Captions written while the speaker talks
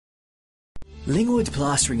Lingwood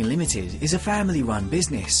Plastering Limited is a family-run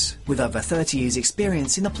business with over 30 years'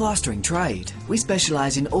 experience in the plastering trade. We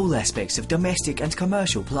specialise in all aspects of domestic and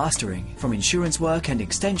commercial plastering, from insurance work and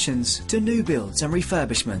extensions to new builds and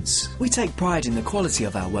refurbishments. We take pride in the quality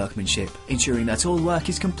of our workmanship, ensuring that all work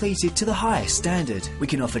is completed to the highest standard. We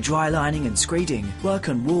can offer dry lining and screeding, work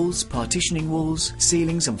on walls, partitioning walls,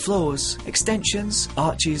 ceilings and floors, extensions,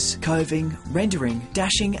 arches, coving, rendering,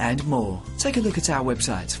 dashing and more. Take a look at our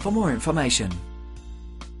website for more information.